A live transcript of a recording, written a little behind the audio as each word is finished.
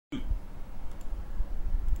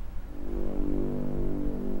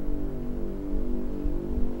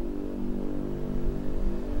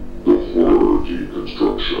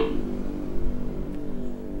Construction.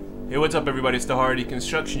 Hey, what's up, everybody? It's the Hardy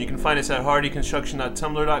Construction. You can find us at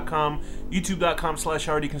hardyconstruction.tumblr.com,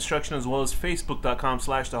 youtube.com/hardyconstruction, as well as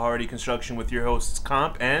facebook.com/thehardyconstruction with your hosts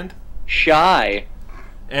Comp and Shy.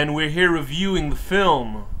 And we're here reviewing the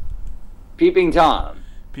film Peeping Tom.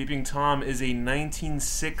 Peeping Tom is a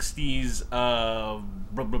 1960s from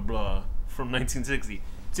 1960.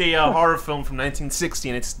 It's a horror film from 1960,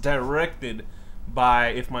 and it's directed by,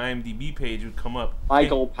 if my IMDb page would come up,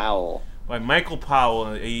 Michael Powell. By Michael Powell,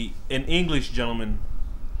 an English gentleman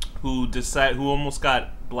who almost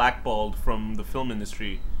got blackballed from the film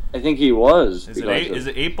industry. I think he was. Is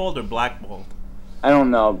it eight-balled or blackballed? I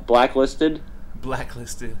don't know. Blacklisted?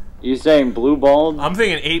 Blacklisted. You saying blue-balled? I'm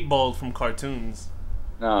thinking eight-balled from cartoons.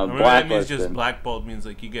 No, blacklisted. That means just blackballed means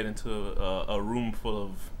like you get into a room full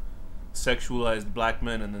of sexualized black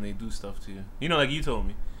men and then they do stuff to you. You know, like you told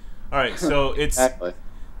me. All right, so it's exactly.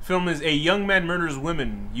 Film is a young man murders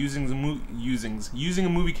women using a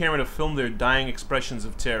movie camera to film their dying expressions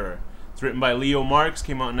of terror. It's written by Leo Marks,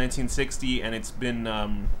 came out in 1960, and it's been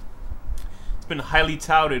highly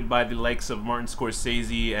touted by the likes of Martin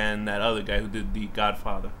Scorsese and that other guy who did The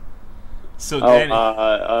Godfather. So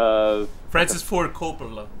Francis Ford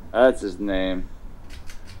Coppola. That's his name.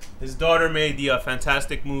 His daughter made the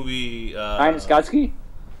fantastic movie. Kayana Skotsky?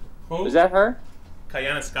 Who? Was that her?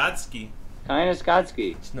 Kayana Skotsky. Kayana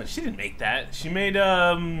Skotsky. No, she didn't make that. She made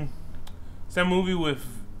that movie with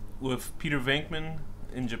Peter Venkman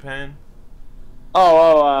in Japan.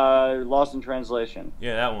 Lost in Translation.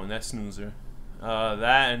 Yeah, that one. That snoozer.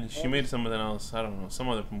 That, and she made something else. I don't know, some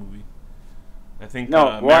other movie. I think.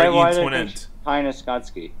 No, why did Kayana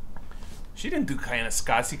Skotsky? She didn't do Kayana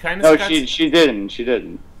Skotsky. She didn't. She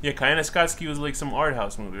didn't. Yeah, Kayana Skotsky was like some art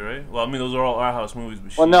house movie, right? Well, I mean, those are all art house movies.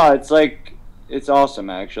 But well, no, it's like. It's awesome,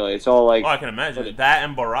 actually. It's all like... Oh, I can imagine. That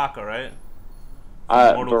and Baraka, right?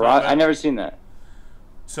 Baraka? I never seen that.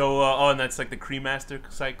 So, and that's like the Cremaster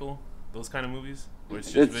cycle? Those kind of movies? Where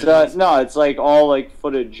it's no, it's like all like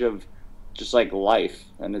footage of just like life.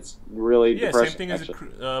 And it's really depressing. Yeah, same thing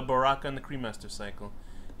as Baraka and the Cremaster cycle.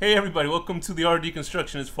 Hey, everybody. Welcome to the RD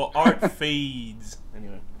Construction. It's for Art Fades.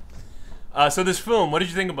 Anyway. So this film, what did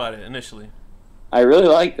you think about it initially? I really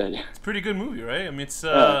liked it. It's a pretty good movie, right? I mean, it's...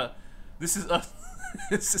 This is us.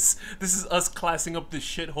 This is us classing up this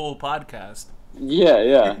shithole podcast.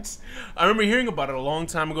 Yeah. I remember hearing about it a long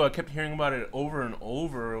time ago. I kept hearing about it over and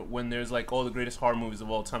over when there's like all the greatest horror movies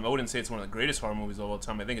of all time. I wouldn't say it's one of the greatest horror movies of all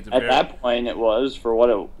time. I think it's at that point it was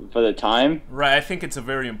for the time. Right. I think it's a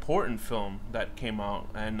very important film that came out,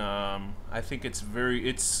 and I think it's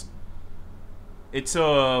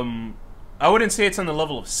I wouldn't say it's on the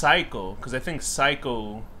level of Psycho, because I think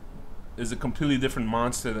Psycho is a completely different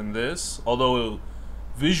monster than this, although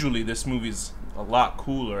visually this movie's a lot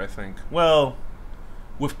cooler, I think. Well,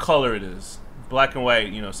 with color it is. Black and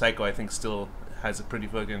white, you know, Psycho I think still has a pretty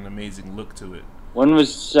fucking amazing look to it. When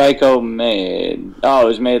was Psycho made? Oh, it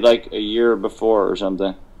was made like a year before or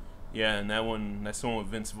something. Yeah, and that's the one with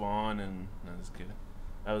Vince Vaughn and... No, just kidding.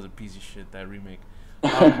 That was a piece of shit, that remake.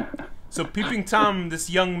 So Peeping Tom, this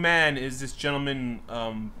young man is this gentleman,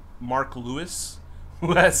 Mark Lewis,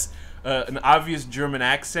 who has... an obvious German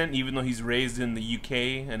accent, even though he's raised in the UK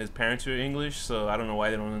and his parents are English, so I don't know why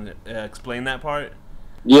they don't explain that part.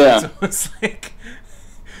 Yeah. So it's like,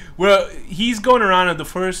 well, he's going around at the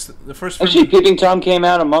first. Actually, Peeping Tom came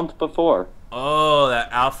out a month before. Oh,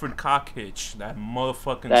 that Alfred Cockhitch, that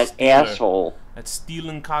motherfucking. That stealer, asshole. That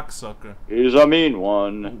stealing cocksucker. He's a mean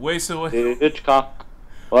one. Wait, so Hitchcock.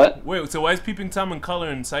 What? Wait, so why is Peeping Tom in color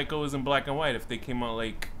and Psycho is in black and white if they came out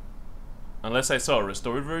like? Unless I saw a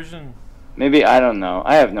restored version. Maybe, I don't know.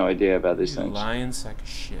 I have no idea about these things. Lying sack of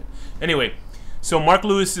shit. Anyway, so Mark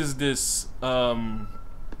Lewis is this, what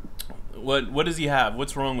does he have?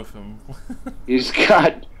 What's wrong with him? He's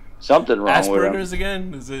got something wrong with him. Asperger's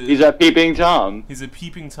again? He's a Peeping Tom. He's a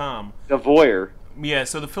Peeping Tom. A voyeur. Yeah,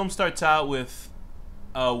 so the film starts out with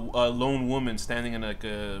a lone woman standing in like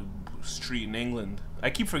a street in England. I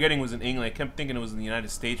keep forgetting it was in England. I kept thinking it was in the United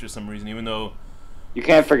States for some reason, even though... You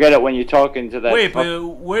can't forget it when you talk into that... Wait, but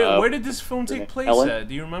where did this film take place at?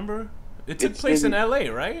 Do you remember? It took place in L.A.,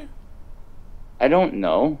 right? I don't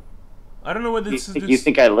know. I don't know whether this is... You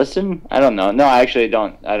think I listen? I don't know. No, I actually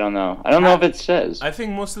don't. I don't know. I don't know if it says. I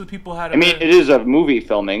think most of the people had... I mean, it is a movie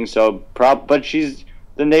filming, so... But the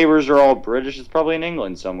neighbors are all British. It's probably in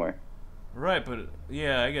England somewhere. Right, but...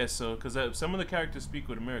 Yeah, I guess so. Because some of the characters speak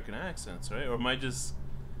with American accents, right? Or am I just...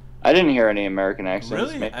 I didn't hear any American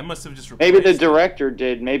accents. Really? I must have just maybe the director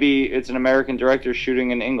did. Maybe it's an American director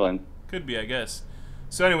shooting in England. Could be, I guess.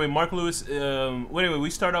 So anyway, Mark Lewis. Anyway,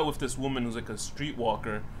 we start out with this woman who's like a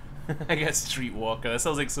streetwalker, I guess streetwalker. That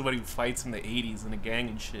sounds like somebody who fights in the '80s in a gang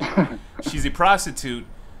and shit. She's a prostitute,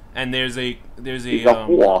 and there's a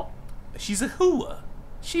whore. she's a hooah.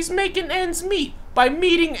 She's making ends meet by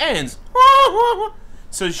meeting ends.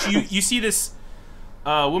 So you see this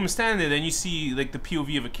woman standing there, then you see like the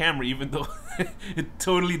POV of a camera, even though it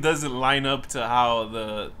totally doesn't line up to how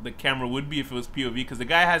the camera would be if it was POV, because the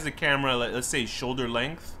guy has a camera, let's say shoulder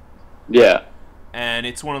length. Yeah. And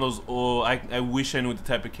it's one of those old. I wish I knew the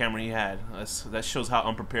type of camera he had. That shows how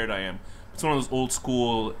unprepared I am. It's one of those old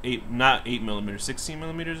school not 8mm,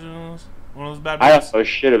 16mm. One of those bad boys. I don't know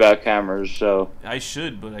shit about cameras, so I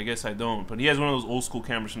should, but I guess I don't. But he has one of those old school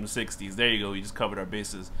cameras from the '60s. There you go. You just covered our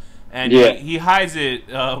bases. And yeah. he hides it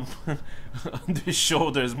under his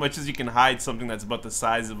shoulder as much as you can hide something that's about the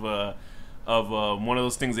size of one of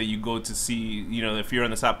those things that you go to see. You know, if you're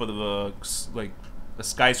on the top of a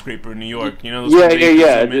skyscraper in New York, you know. Those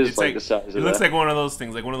yeah. It's like the size of it looks like one of those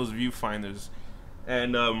things, like one of those viewfinders,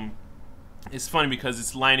 and it's funny because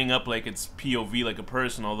it's lining up like it's POV, like a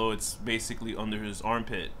person, although it's basically under his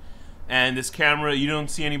armpit. And this camera, you don't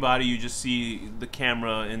see anybody, you just see the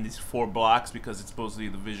camera in these 4 blocks because it's supposedly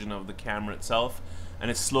the vision of the camera itself, and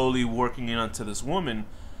it's slowly working in onto this woman,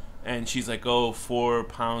 and she's like, oh, 4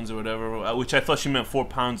 pounds or whatever, which I thought she meant 4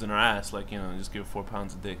 pounds in her ass, like, you know, just give her 4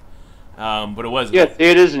 pounds a dick. But it wasn't. Yeah,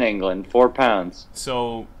 it is in England, 4 pounds.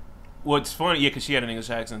 So, what's funny, yeah, because she had an English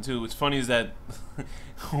accent too. What's funny is that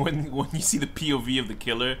when you see the POV of the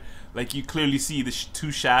killer, like you clearly see the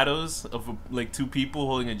 2 shadows of like 2 people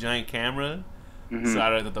holding a giant camera. So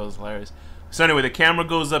I thought that was hilarious. So anyway, the camera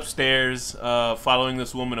goes upstairs, following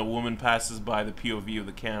this woman. A woman passes by the POV of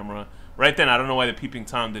the camera. Right then, I don't know why the Peeping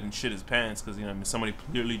Tom didn't shit his pants, because, you know, I mean, somebody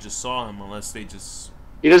clearly just saw him, unless they just.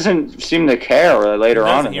 He doesn't seem to care later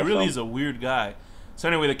on in the film. He really is film. a weird guy. So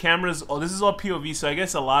anyway, the cameras. Oh, this is all POV. So I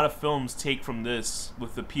guess a lot of films take from this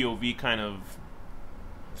with the POV kind of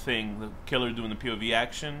thing. The killer doing the POV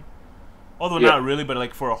action. Although not really, but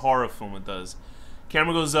like for a horror film, it does.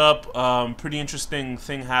 Camera goes up. Pretty interesting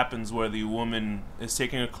thing happens where the woman is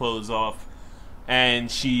taking her clothes off, and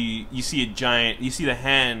you see the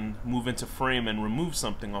hand move into frame and remove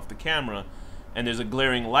something off the camera. And there's a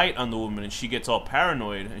glaring light on the woman, and she gets all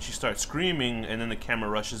paranoid, and she starts screaming, and then the camera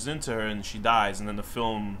rushes into her, and she dies, and then the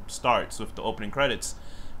film starts with the opening credits.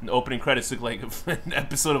 And the opening credits look like an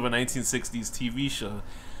episode of a 1960s TV show.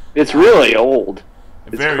 It's really old.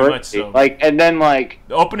 It's very crazy. much so. Like, and then like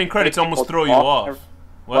the opening credits almost throw you off.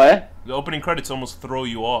 What? The opening credits almost throw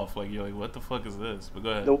you off. Like, you're like, what the fuck is this? But go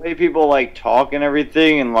ahead. The way people like talk and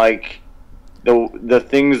everything, and like the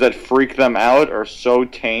things that freak them out are so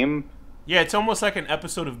tame. Yeah, it's almost like an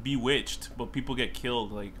episode of Bewitched, but people get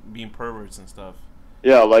killed, like being perverts and stuff.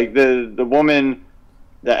 Yeah, like the woman,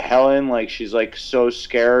 that Helen, like she's like so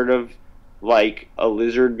scared of like a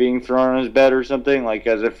lizard being thrown on his bed or something, like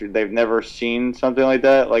as if they've never seen something like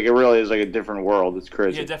that. Like it really is like a different world. It's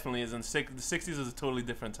crazy. Yeah, it definitely is. And the 60s is a totally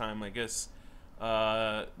different time. I guess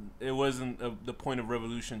it wasn't the point of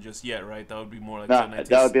revolution just yet, right? That would be more like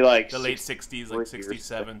that would be like the late 60s, like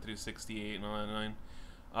 67 through 68 and all that.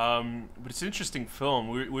 But it's an interesting film.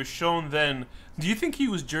 We're shown then. Do you think he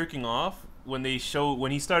was jerking off when he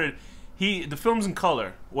started? The film's in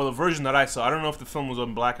color. Well, the version that I saw, I don't know if the film was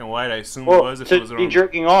on black and white. I assume it was. If it was to be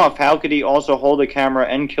jerking off, how could he also hold a camera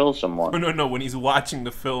and kill someone? No. When he's watching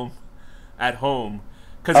the film at home,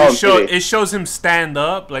 because it shows him stand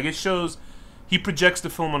up. Like it shows, he projects the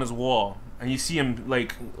film on his wall, and you see him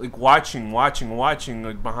like watching.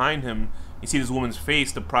 Like behind him, you see this woman's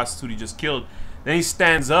face, the prostitute he just killed. Then he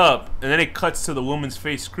stands up, and then it cuts to the woman's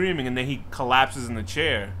face screaming, and then he collapses in the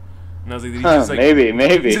chair. And I was like, did he just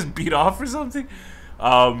maybe he just beat off or something?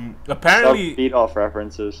 Apparently, beat off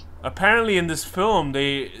references. Apparently, in this film,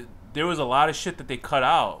 there was a lot of shit that they cut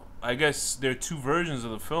out. I guess there are 2 versions of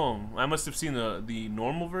the film. I must have seen the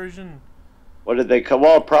normal version. What did they cut?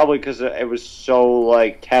 Well, probably because it was so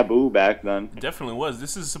like taboo back then. It definitely was.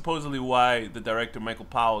 This is supposedly why the director Michael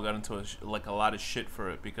Powell got into a lot of shit for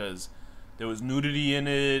it, because there was nudity in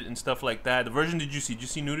it and stuff like that. The version did you see? Did you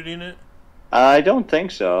see nudity in it? I don't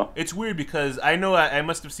think so. It's weird because I know I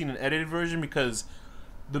must have seen an edited version, because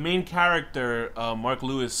the main character, Mark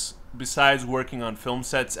Lewis, besides working on film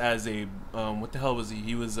sets as a, what the hell was he?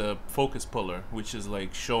 He was a focus puller, which is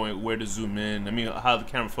like showing where to zoom in. I mean, how the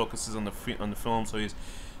camera focuses on the film. So he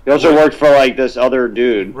also worked for like this other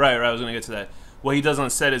dude. Right. I was gonna get to that. What he does on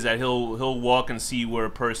set is that he'll walk and see where a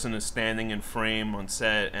person is standing in frame on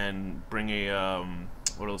set, and bring a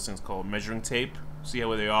what are those things called? Measuring tape. See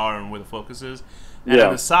where they are and where the focus is. And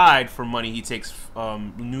on the side, for money, he takes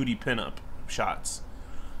nudie pinup shots.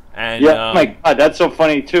 And oh my god, that's so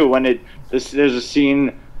funny too. When there's a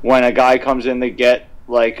scene when a guy comes in to get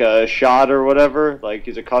like a shot or whatever, like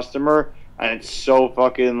he's a customer, and it's so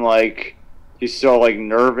fucking like he's so like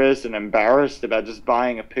nervous and embarrassed about just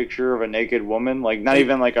buying a picture of a naked woman, like not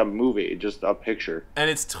even like a movie, just a picture. And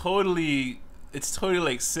it's totally like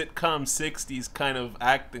sitcom 60s kind of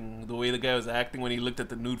acting, the way the guy was acting when he looked at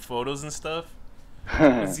the nude photos and stuff.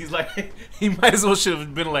 'Cause he's like, he might as well should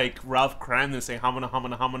have been like Ralph Cramden saying hamana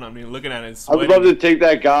hamana hamana. I mean, looking at it and I would sweating. love to take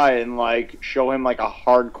that guy and like show him like a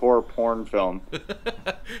hardcore porn film.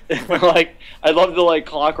 Like I'd love to like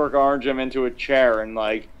Clockwork Orange him into a chair and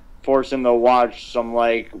like force him to watch some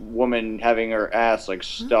like woman having her ass like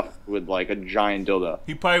stuffed with like a giant dildo.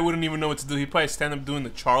 He probably wouldn't even know what to do. He'd probably stand up doing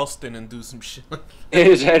the Charleston and do some shit.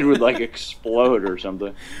 His head would like explode or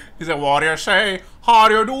something. He's like, what do you say? How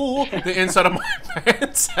do you do? The inside of my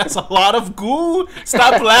pants has a lot of goo.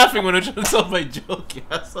 Stop laughing when I try to tell my joke. Yeah,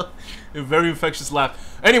 that's a very infectious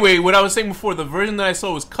laugh. Anyway, what I was saying before, the version that I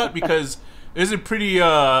saw was cut because there's a pretty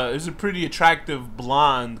attractive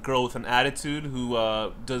blonde girl with an attitude who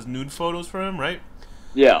does nude photos for him, right?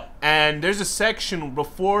 Yeah. And there's a section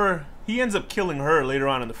before he ends up killing her later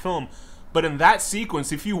on in the film. But in that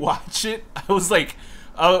sequence, if you watch it, I was like,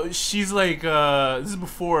 she's like, this is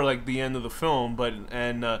before like the end of the film, but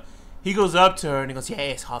he goes up to her and he goes,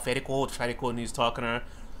 yes, very good, and he's talking to her,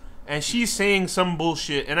 and she's saying some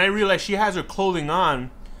bullshit, and I realize she has her clothing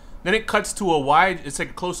on. Then it cuts to a wide, it's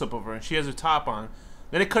like a close up of her, and she has her top on.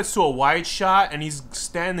 Then it cuts to a wide shot, and he's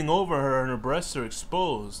standing over her, and her breasts are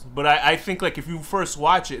exposed. But I think like if you first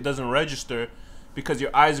watch it, it doesn't register because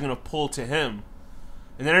your eyes are gonna pull to him.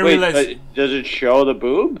 And then I realized, does it show the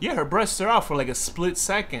boob? Yeah, her breasts are out for like a split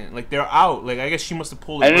second. Like they're out. Like I guess she must have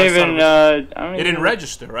pulled. I didn't it didn't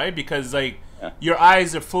register, right? Because like your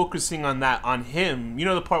eyes are focusing on him. You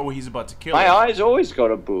know the part where he's about to kill her. My eyes always go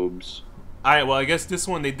to boobs. Alright, well I guess this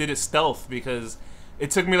one they did it stealth because it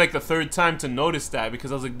took me like the third time to notice that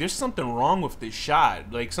because I was like, there's something wrong with this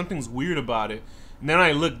shot. Like something's weird about it. And then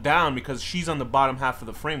I looked down because she's on the bottom half of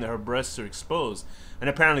the frame that her breasts are exposed. And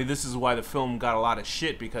apparently this is why the film got a lot of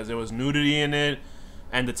shit because there was nudity in it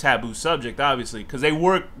and the taboo subject, obviously. Because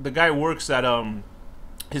the guy works at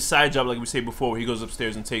his side job, like we said before, where he goes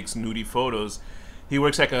upstairs and takes nudie photos. He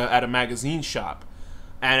works like at a magazine shop.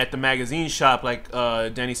 And at the magazine shop, like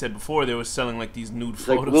Danny said before, they were selling like these nude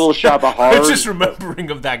photos. Like Little Shop of Horrors. I'm just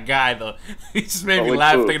remembering of that guy though. He just made me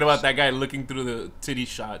laugh thinking about that guy looking through the titty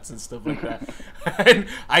shots and stuff like that. And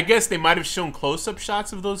I guess they might have shown close-up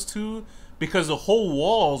shots of those two because the whole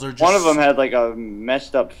walls are just. One of them had like a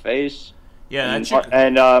messed up face. Yeah,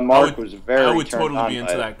 and Mark was very. I would totally be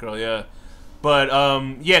into that girl. Yeah. But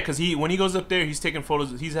yeah, because when he goes up there, he's taking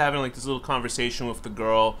photos. He's having like this little conversation with the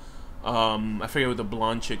girl. I forget what the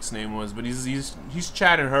blonde chick's name was, but he's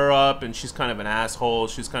chatting her up, and she's kind of an asshole.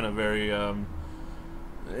 She's kind of very all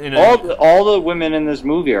the women in this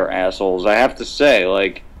movie are assholes. I have to say,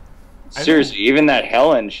 like seriously, even that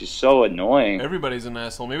Helen, she's so annoying. Everybody's an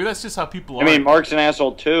asshole. Maybe that's just how people are. I mean, Mark's an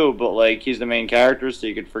asshole too, but like he's the main character, so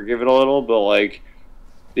you could forgive it a little. But like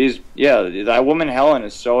that woman Helen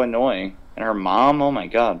is so annoying, and her mom, oh my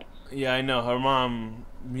god. Yeah, I know her mom.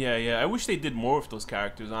 Yeah. I wish they did more with those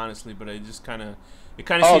characters, honestly, but it kind of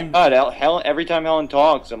seemed. Oh god, Helen! Every time Helen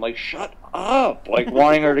talks, I'm like, shut up! Like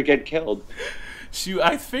wanting her to get killed.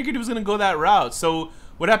 I figured he was gonna go that route. So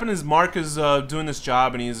what happened is Mark is doing this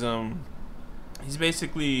job, and he's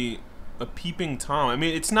basically a peeping Tom. I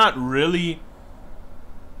mean, it's not really.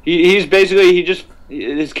 He's basically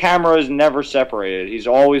his camera is never separated. He's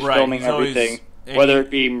always filming everything, whether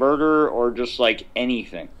it be murder or just like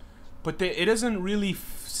anything. But it doesn't really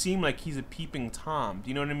seem like he's a peeping Tom. Do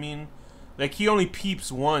you know what I mean? Like, he only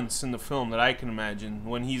peeps once in the film that I can imagine.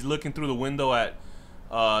 When he's looking through the window at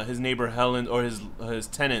his neighbor Helen, or his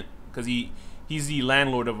tenant, because he's the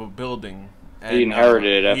landlord of a building. And, he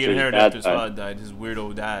inherited it after his father died, his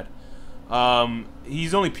weirdo dad.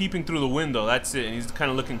 He's only peeping through the window, that's it. And he's kind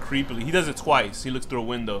of looking creepily. He does it twice. He looks through a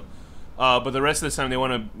window. But the rest of the time they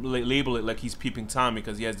want to label it like he's peeping Tom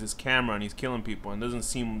because he has this camera and he's killing people, and that doesn't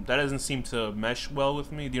seem to mesh well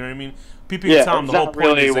with me. Do you know what I mean? Peeping Tom, the whole point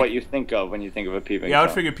really is what like, you think of when you think of a peeping Tom. Yeah, I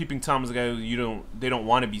would figure peeping Tom is a guy who they don't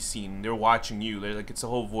want to be seen. They're watching you. They're like, it's a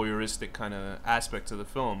whole voyeuristic kind of aspect to the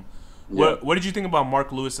film. Yeah. What did you think about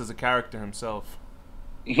Mark Lewis as a character himself?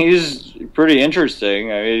 He's pretty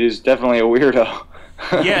interesting. I mean, he's definitely a weirdo.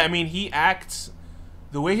 Yeah, I mean, he acts.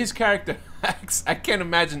 The way his character acts, I can't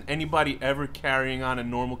imagine anybody ever carrying on a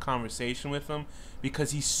normal conversation with him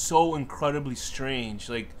because he's so incredibly strange.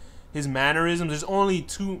 Like, his mannerisms, there's only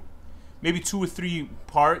maybe two or three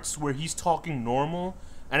parts where he's talking normal,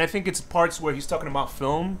 and I think it's parts where he's talking about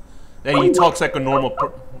film, That he talks like a normal.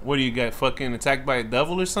 What do you got? Fucking attacked by a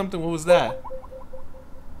devil or something? What was that?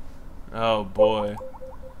 Oh boy.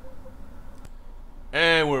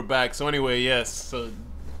 And we're back. So anyway, yes. So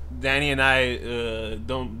Danny and I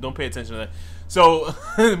don't pay attention to that. So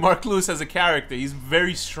Mark Lewis as a character, he's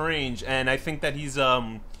very strange, and I think that he's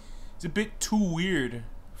a bit too weird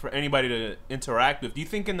for anybody to interact with. Do you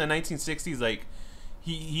think in the 1960s, like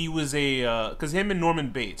he was a because him and Norman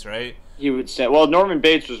Bates, right? He would say, well, Norman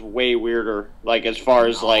Bates was way weirder. Like as far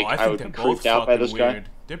as like I would be creeped out by this guy.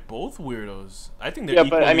 They're both weirdos. I think they're yeah,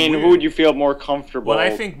 but I mean, weird. Who would you feel more comfortable? Well,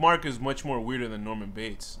 I think Mark is much more weirder than Norman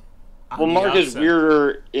Bates. Well, Mark is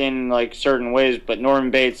weirder in like certain ways, but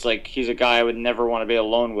Norman Bates, like he's a guy I would never want to be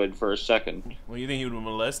alone with for a second. Well, you think he would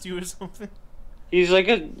molest you or something? He's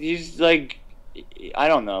like I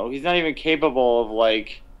don't know. He's not even capable of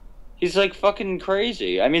like. He's like fucking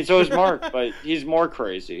crazy. I mean, so is Mark, but he's more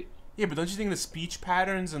crazy. Yeah, but don't you think the speech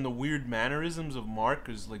patterns and the weird mannerisms of Mark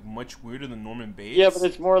is like much weirder than Norman Bates? Yeah, but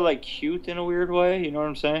it's more like cute in a weird way. You know what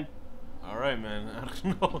I'm saying? All right, man. I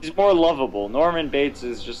don't know. He's more lovable. Norman Bates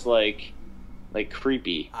is just like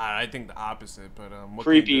creepy. I think the opposite, but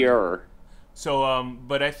creepier. So,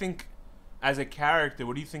 but I think as a character,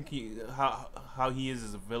 what do you think how he is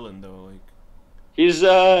as a villain though? Like, he's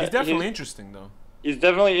definitely interesting though. He's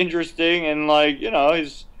definitely interesting, and like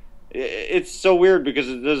it's so weird because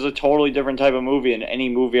there's a totally different type of movie in any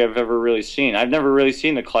movie I've ever really seen. I've never really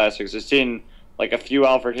seen the classics. I've seen like a few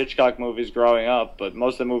Alfred Hitchcock movies growing up, but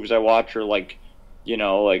most of the movies I watch are like,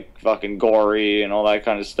 like fucking gory and all that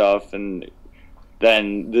kind of stuff. And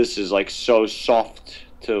then this is like so soft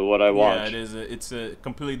to what I watch. Yeah, it is. It's a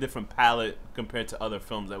completely different palette compared to other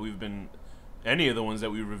films that we've been. Any of the ones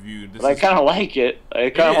that we reviewed. But I kind of like it.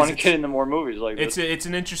 I kind of want to get into more movies like this. It's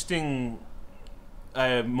an interesting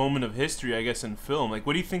moment of history, I guess, in film. Like,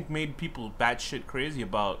 what do you think made people batshit crazy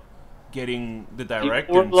about getting the director?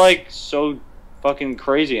 People were like so fucking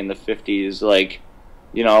crazy in the 50s. Like,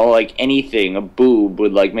 like anything, a boob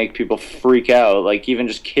would like make people freak out. Like even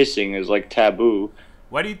just kissing is like taboo.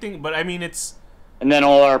 Why do you think? But I mean, it's. And then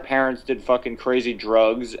all our parents did fucking crazy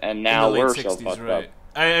drugs, and now we're 60s, so fucked right. up.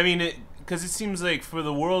 I mean it. Because it seems like for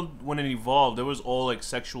the world when it evolved, there was all like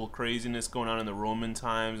sexual craziness going on in the Roman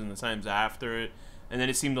times and the times after it, and then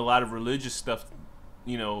it seemed a lot of religious stuff,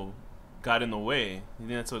 got in the way. You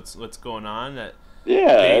think that's what's going on? That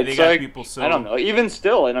they got like, people so. I don't know. Even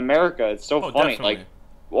still in America, it's so funny. Definitely. Like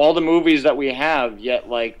all the movies that we have, yet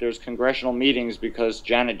like there's congressional meetings because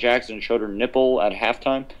Janet Jackson showed her nipple at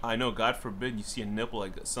halftime. I know, God forbid you see a nipple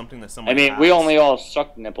like something that somebody. I mean, we only all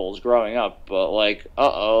sucked nipples growing up, but like,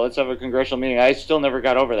 let's have a congressional meeting. I still never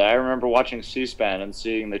got over that. I remember watching C-SPAN and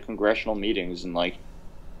seeing the congressional meetings and like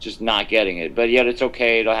just not getting it. But yet it's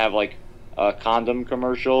okay to have like a condom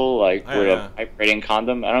commercial, like with a vibrating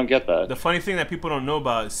condom. I don't get that. The funny thing that people don't know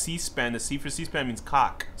about C-SPAN, the C for C-SPAN means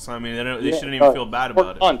cock. So I mean, they shouldn't even feel bad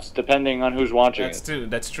about it. Months, depending on who's watching.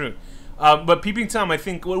 That's true. But Peeping Tom, I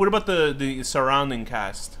think. What about the surrounding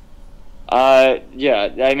cast? Yeah.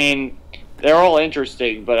 I mean, they're all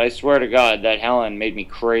interesting, but I swear to God, that Helen made me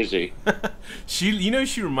crazy. She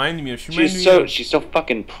reminded me of. She's so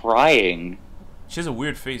fucking prying. She has a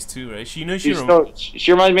weird face too, right? She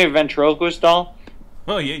reminds me of Ventriloquist Doll.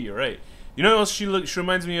 Oh yeah, you're right. You know what else she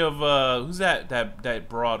reminds me of? Who's that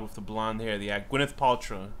broad with the blonde hair? The Gwyneth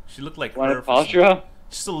Paltrow. She looked like Gwyneth Paltrow.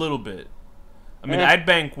 Just a little bit. I mean, I'd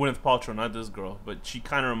bang Gwyneth Paltrow, not this girl, but she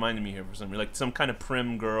kind of reminded me here for some reason, like some kind of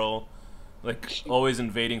prim girl, like always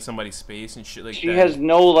invading somebody's space and shit like that. She has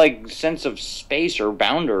no like sense of space or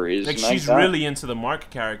boundaries. Like she's really into the Mark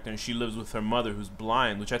character, and she lives with her mother who's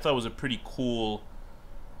blind, which I thought was a pretty cool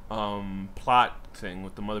plot thing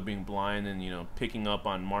with the mother being blind and picking up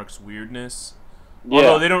on Mark's weirdness. Yeah.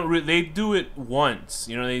 Although they don't, they do it once.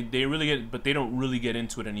 They really get, but they don't really get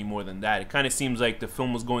into it any more than that. It kind of seems like the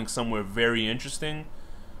film was going somewhere very interesting,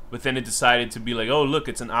 but then it decided to be like, oh look,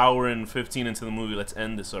 it's an hour and 15 into the movie. Let's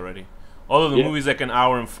end this already. Although the movie's like an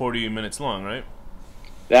hour and 40 minutes long, right?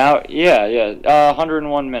 Now, yeah,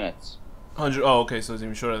 101 minutes. 100. Oh, okay, so it's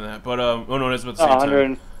even shorter than that. But oh no, that's about the same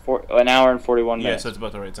time. An hour and 41 minutes. Yeah, so it's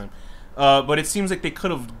about the right time. But it seems like they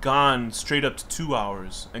could have gone straight up to 2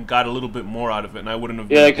 hours and got a little bit more out of it, and I wouldn't have.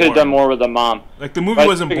 Yeah, they could have done more with the mom. Like the movie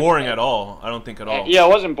wasn't boring at all. I don't think at all. Yeah, it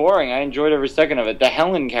wasn't boring. I enjoyed every second of it. The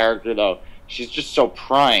Helen character, though, she's just so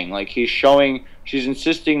prying. Like she's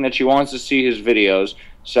insisting that she wants to see his videos.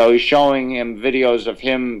 So he's showing him videos of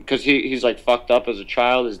him because he's like fucked up as a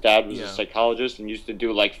child. His dad was a psychologist and used to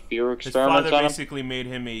do like fear experiments on him. His father basically made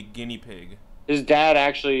him a guinea pig. his dad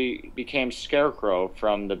actually became Scarecrow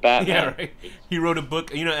from the Yeah, Batman. right. He wrote a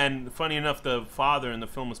book, you know, and funny enough, the father in the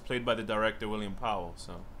film was played by the director William Powell.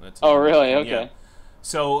 So that's Oh, really? yeah. Okay.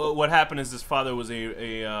 So what happened is this father was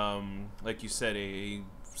like you said, a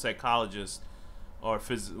psychologist or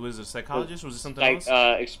was it a psychologist? Was it something else?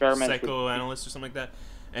 Experiments Psychoanalyst or something like that.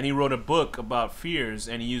 And he wrote a book about fears,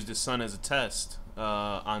 and he used his son as a test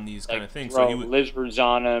on these kind of things. Throw So lizards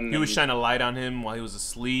on him. he was shining a light on him while he was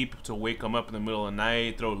asleep to wake him up in the middle of the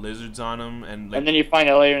night, throw lizards on him, and and then you find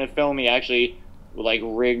out later in the film he actually like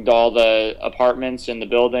rigged all the apartments in the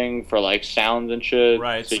building for like sounds and shit.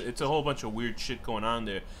 right. So, It's a whole bunch of weird shit going on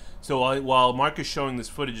there. So while Mark is showing this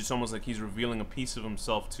footage, it's almost like he's revealing a piece of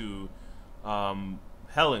himself to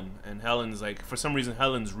Helen, and Helen's like, for some reason,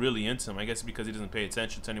 Helen's really into him. I guess because he doesn't pay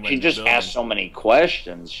attention to anybody. she in the just building. asks so many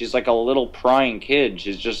questions. She's like a little prying kid.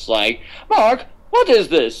 She's just like, Mark, what is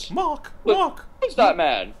this? Mark. Who's that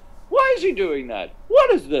man? Why is he doing that?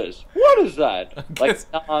 What is this? What is that? Like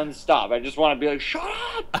non-stop. I just want to be like, shut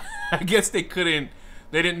up! I guess they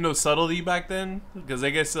didn't know subtlety back then, because I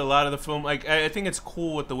guess a lot of the film, like I think it's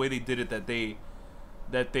cool with the way they did it, that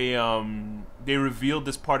they revealed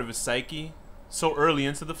this part of his psyche so early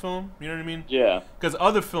into the film. You know what I mean? Yeah. Because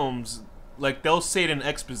other films, like they'll say it in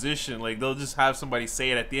exposition, like they'll just have somebody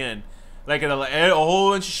say it at the end. Like a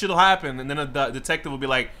whole bunch of shit will happen, and then a detective will be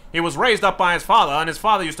like, "He was raised up by his father, and his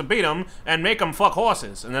father used to beat him and make him fuck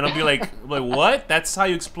horses." And then I'll be like, what? That's how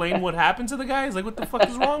you explain what happened to the guys? Like, what the fuck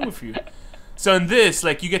is wrong with you? So in this,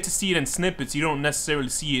 like, you get to see it in snippets. You don't necessarily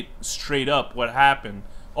see it straight up what happened.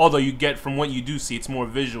 Although you get from what you do see, it's more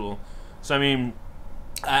visual. So I mean,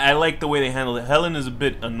 I like the way they handle it. Helen is a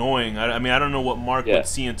bit annoying. I mean, I don't know what Mark would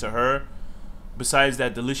see into her. Besides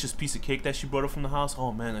that delicious piece of cake that she brought up from the house,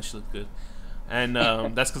 oh man, that shit looked good. And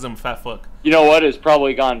that's because I'm a fat fuck. You know what? It's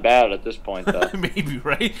probably gone bad at this point, though. Maybe,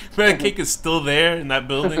 right? But the cake is still there in that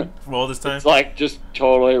building for all this time. It's like just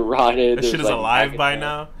totally rotted. That shit is like alive by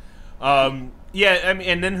now. Yeah, I mean,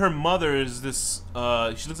 and then her mother is this.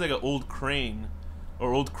 She looks like an old crane.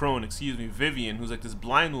 Or old crone, excuse me, Vivian, who's like this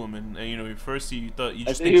blind woman, and you know, at first you thought you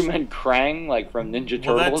just think you meant Krang, like from Ninja Turtles.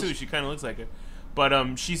 Well, that too. She kind of looks like her,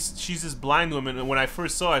 but she's this blind woman, and when I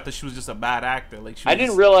first saw her, I thought she was just a bad actor. Like I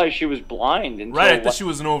didn't realize she was blind until I thought she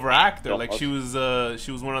was an over actor. Like she was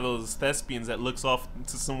one of those thespians that looks off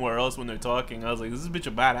to somewhere else when they're talking. I was like, is this bitch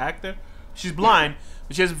a bad actor? She's blind,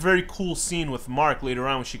 but she has a very cool scene with Mark later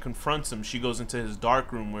on when she confronts him. She goes into his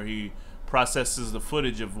dark room where he processes the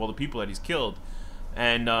footage of all the people that he's killed.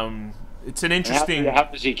 And it's an interesting. How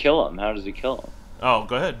does he kill him? How does he kill him? Oh,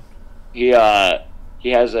 go ahead. He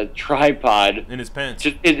has a tripod in his pants.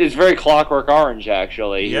 It's very Clockwork Orange,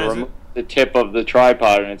 actually. He removes the tip of the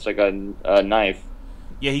tripod, and it's like a knife.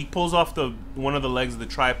 Yeah, he pulls off one of the legs of the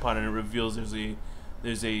tripod, and it reveals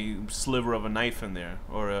there's a sliver of a knife in there,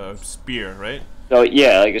 or a spear, right? So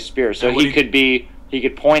yeah, like a spear. So he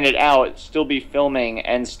could point it out, still be filming,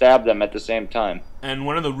 and stab them at the same time. And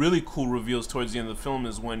one of the really cool reveals towards the end of the film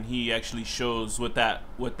is when he actually shows what that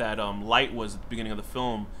light was at the beginning of the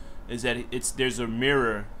film. Is that there's a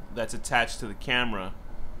mirror that's attached to the camera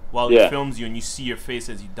while he films you, and you see your face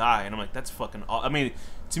as you die. And I'm like, that's fucking I mean,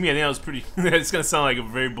 to me, I think that was pretty. It's gonna sound like a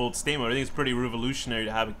very bold statement. I think it's pretty revolutionary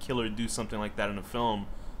to have a killer do something like that in a film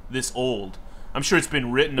this old. I'm sure it's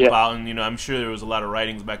been written about, and you know, I'm sure there was a lot of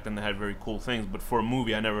writings back then that had very cool things. But for a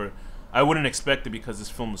movie, I wouldn't expect it because this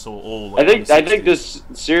film is so old. Like I think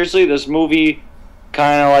this movie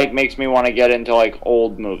kind of like makes me want to get into like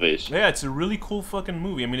old movies. Yeah, it's a really cool fucking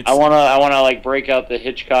movie. I mean, I wanna like break out the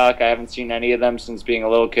Hitchcock. I haven't seen any of them since being a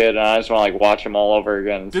little kid, and I just want to like watch them all over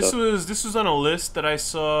again. This was on a list that I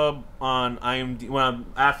saw on IMDb. Well,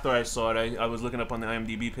 after I saw it, I was looking up on the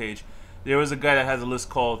IMDb page. There was a guy that has a list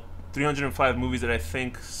called 305 movies that I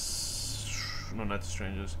think. No, not The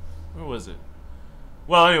Strangers. Where was it?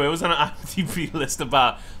 Well, anyway, it was on an IMDb list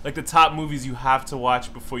about like the top movies you have to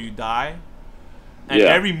watch before you die. And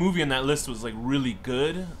every movie on that list was like really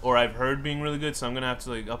good, or I've heard being really good. So I'm gonna have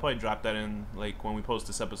to I'll probably drop that in like when we post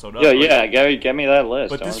this episode up. Get me that list.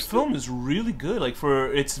 But this film is really good. Like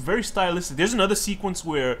it's very stylistic. There's another sequence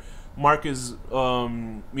where Mark is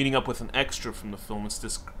meeting up with an extra from the film. It's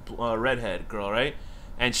this redhead girl, right?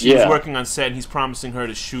 And she's working on set, and he's promising her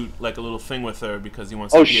to shoot like a little thing with her because he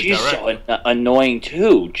wants to be a director. Oh, she's so annoying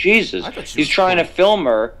too. Jesus, he's trying to film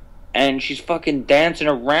her. And she's fucking dancing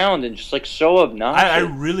around and just like so obnoxious. I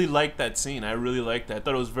really liked that scene. I really liked that. I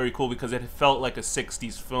thought it was very cool because it felt like a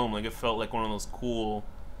 '60s film. Like it felt like one of those cool,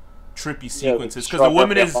 trippy sequences. Because the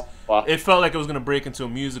woman it felt like it was gonna break into a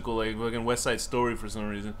musical, like in West Side Story for some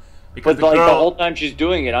reason. Because But like the whole time she's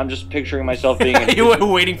doing it, I'm just picturing myself being. You were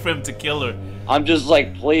waiting for him to kill her. I'm just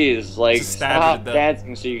like, please, like, stop her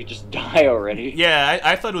dancing so you can just die already. Yeah,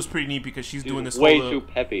 I thought it was pretty neat because she's doing this way whole, too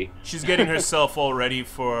peppy. She's getting herself all ready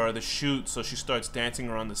for the shoot, so she starts dancing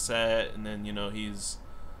around the set, and then, you know, he's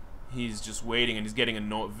just waiting, and he's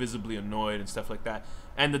getting visibly annoyed and stuff like that.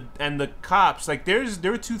 And the cops, like, there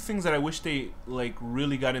were two things that I wish they like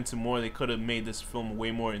really got into more. They could have made this film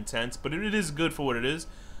way more intense, but it is good for what it is.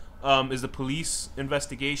 Is the police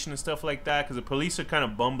investigation and stuff like that, because the police are kind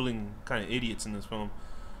of bumbling, kind of idiots in this film.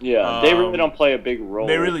 Yeah, they really don't play a big role.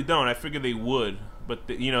 They really don't. I figured they would, but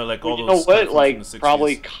you know, like all you those. know what? Like from the 60s.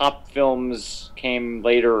 probably cop films came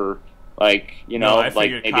later. Like you know, like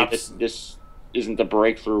maybe cops, this isn't the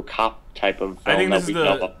breakthrough cop type of film. I think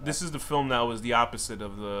that this is the film that was the opposite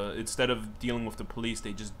of the. Instead of dealing with the police,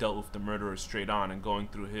 they just dealt with the murderer straight on and going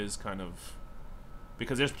through his kind of.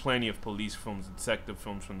 Because there's plenty of police films, detective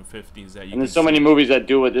films from the 50s that you. And there's so many movies that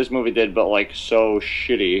do what this movie did, but like so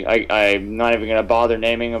shitty. I'm not even gonna bother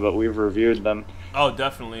naming them, but we've reviewed them. Oh,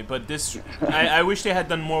 definitely. But this, I wish they had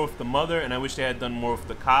done more with the mother, and I wish they had done more with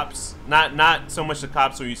the cops. Not so much the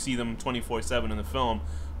cops where you see them 24/7 in the film,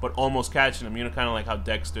 but almost catching them. You know, kind of like how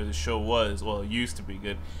Dexter, the show was. Well, it used to be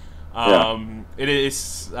good. It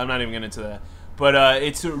is. I'm not even getting into that. But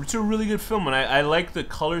it's a really good film, and I like the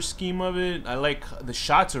color scheme of it. I like the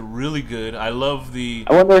shots are really good. I love the.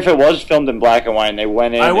 I wonder if it was filmed in black and white, and they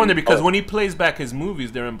went in. I wonder because when he plays back his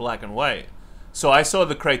movies, they're in black and white. So I saw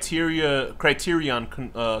the Criterion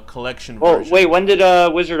collection version. Well, wait, when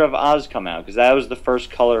did Wizard of Oz come out? Because that was the first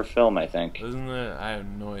color film, I think. Isn't it? I have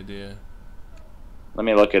no idea. Let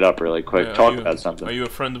me look it up really quick. Talk about something. Are you a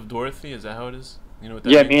friend of Dorothy? Is that how it is? You know what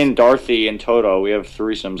that means? Me and Dorothy and Toto, we have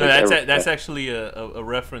threesomes. No, that's actually a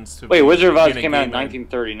reference to. Wait, Wizard of Oz came out in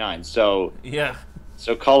 1939, so yeah.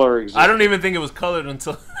 So color exists. I don't even think it was colored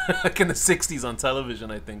until like in the 60s on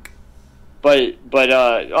television, I think. But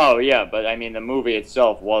oh yeah, but I mean the movie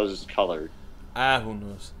itself was colored. Who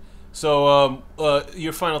knows? So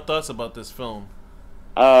your final thoughts about this film?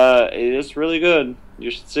 It's really good.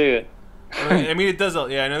 You should see it. I mean, it does.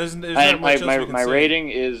 Yeah, I know. There's not much else we can my say. rating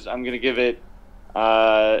is I'm gonna give it.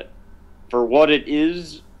 For what it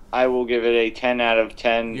is, I will give it a 10 out of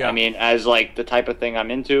 10. Yeah. I mean, as like the type of thing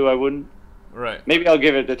I'm into, I wouldn't. Right. Maybe I'll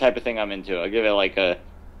give it the type of thing I'm into. I'll give it like a.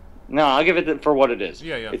 No, I'll give it for what it is.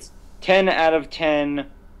 Yeah, yeah. It's 10 out of 10.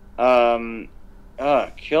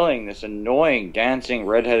 Killing this annoying dancing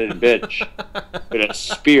redheaded bitch with a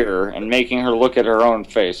spear and making her look at her own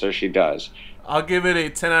face as she does. I'll give it a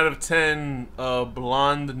 10 out of 10.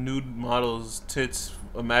 Blonde nude model's tits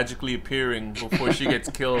magically appearing before she gets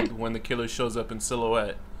killed when the killer shows up in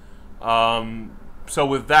silhouette. So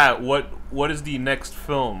with that, what is the next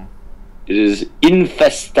film? It is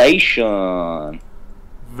Infestation.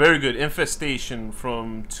 Very good. Infestation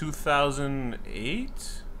from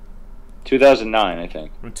 2008? 2009, I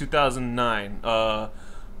think. From 2009.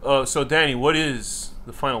 So Danny, what is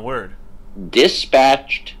the final word?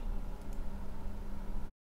 Dispatched.